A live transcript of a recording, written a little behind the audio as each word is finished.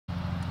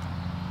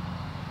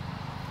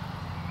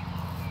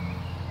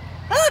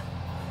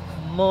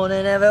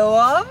Morning,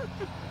 everyone.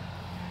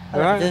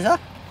 Hello, Right. producer.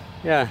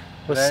 Yeah.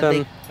 What's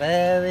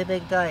Very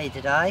big day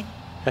today.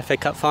 FA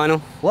Cup final?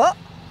 What?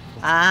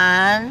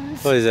 And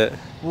What is it?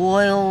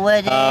 Woyal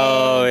Wedding.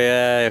 Oh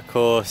yeah, of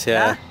course,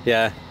 yeah.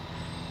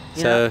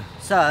 You know,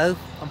 so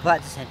I'm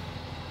practicing.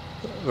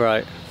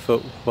 Right, for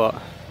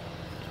what?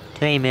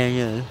 Between me and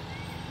you,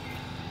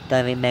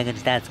 don't think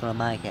Megan's dad's gonna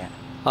make it.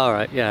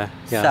 Alright, yeah,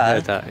 So, I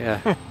heard that,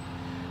 yeah.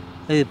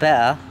 Who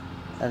better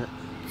than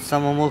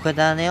someone walking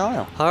down the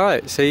aisle?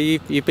 Alright, so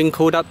you've been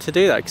called up to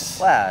do that?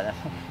 Well,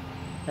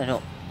 they're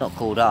not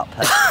called up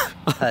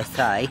per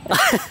se,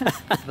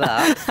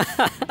 but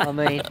I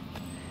mean,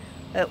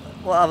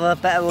 what other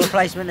better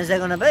replacement is there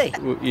going to be?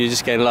 You're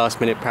just getting last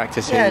minute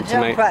practice Yeah, in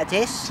to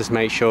practice. just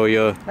make sure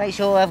you're... Make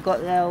sure I've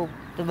got the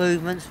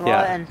movements right.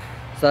 Yeah. And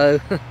so,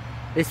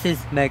 this is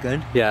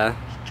Megan. Yeah.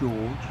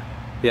 George.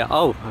 Yeah,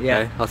 oh, okay.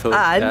 Yeah. I thought...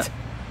 And yeah.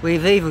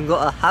 we've even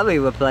got a Harry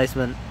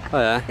replacement. Oh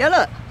yeah? Yeah,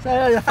 look. Say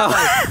hello to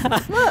Harry.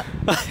 Look.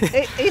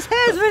 His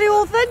hair's really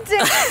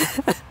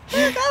authentic.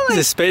 He's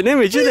a spitting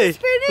image, isn't he? He's a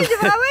spitting image of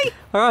Harry.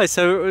 Alright,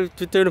 so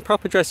we're doing a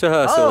proper dress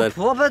rehearsal then?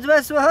 Proper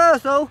dress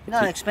rehearsal.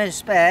 No expense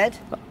spared.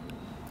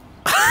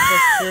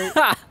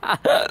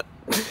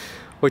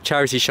 What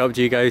charity shop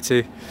do you go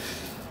to?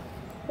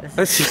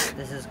 This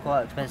is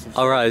quite expensive.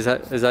 All right, is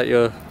that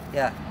your?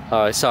 Yeah.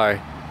 All right,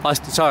 sorry.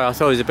 Sorry, I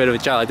thought it was a bit of a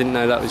joke. I didn't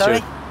know that was Sorry?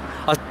 your.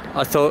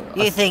 I thought.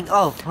 You think?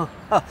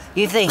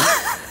 You think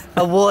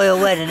a royal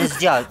wedding is a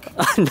joke?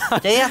 No.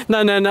 Do you?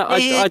 No.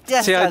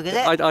 That's a joke, is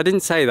it? I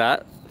didn't say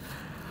that.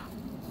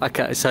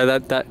 Okay, so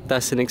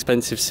that's an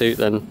expensive suit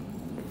then.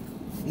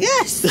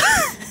 Yes.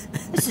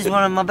 This is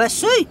one of my best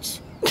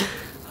suits.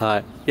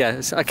 Alright,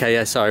 yeah, okay,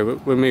 yeah, sorry,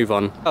 we'll move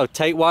on. Oh,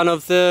 take one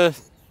of the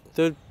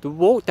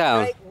walk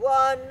down. Take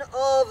one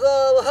of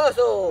the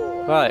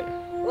rehearsal. Right.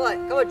 Right,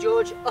 come on,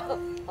 George.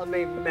 I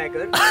mean,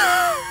 Megan.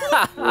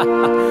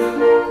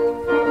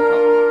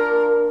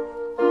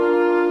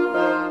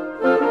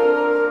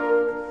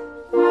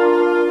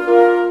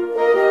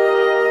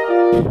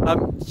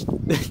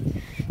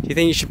 Do you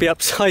think you should be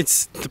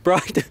upsides the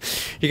bride?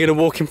 You're going to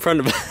walk in front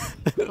of her.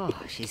 Oh,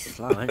 she's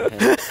slow,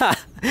 isn't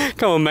she?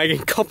 Come on, Megan,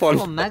 cop on.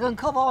 Come on, Megan,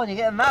 come on, you're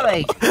getting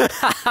married.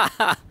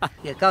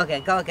 Yeah, go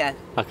again.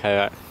 Okay,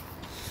 right.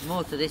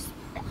 More to this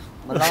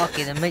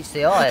malarkey than meets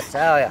the eye, I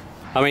tell ya.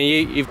 I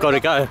mean, you've got to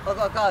go. I've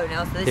got to go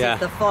now, so this is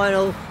the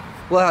final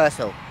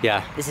rehearsal.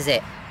 Yeah. This is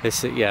it.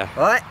 Yeah.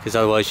 Right? Because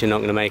otherwise you're not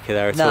going to make it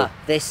there at all. No,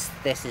 this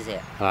is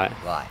it. Right.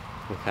 Right.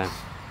 Okay.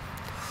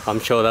 I'm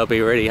sure they'll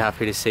be really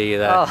happy to see you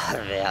there. Oh,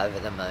 I'll be over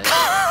the moon.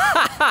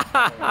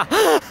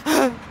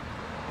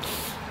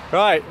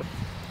 Right.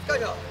 Go,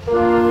 John.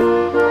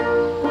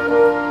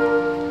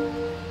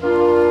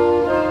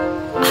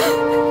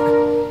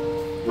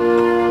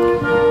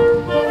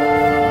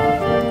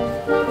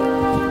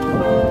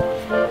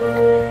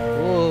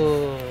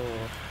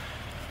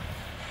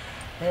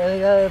 Here we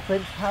go,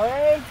 Prince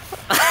Harry.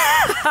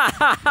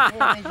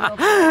 Here is your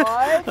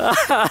bride.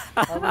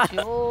 I wish you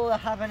all the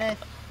happiness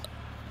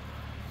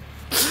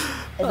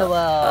in the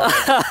world.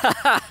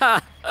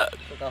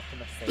 Look after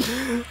my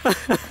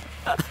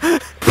seat.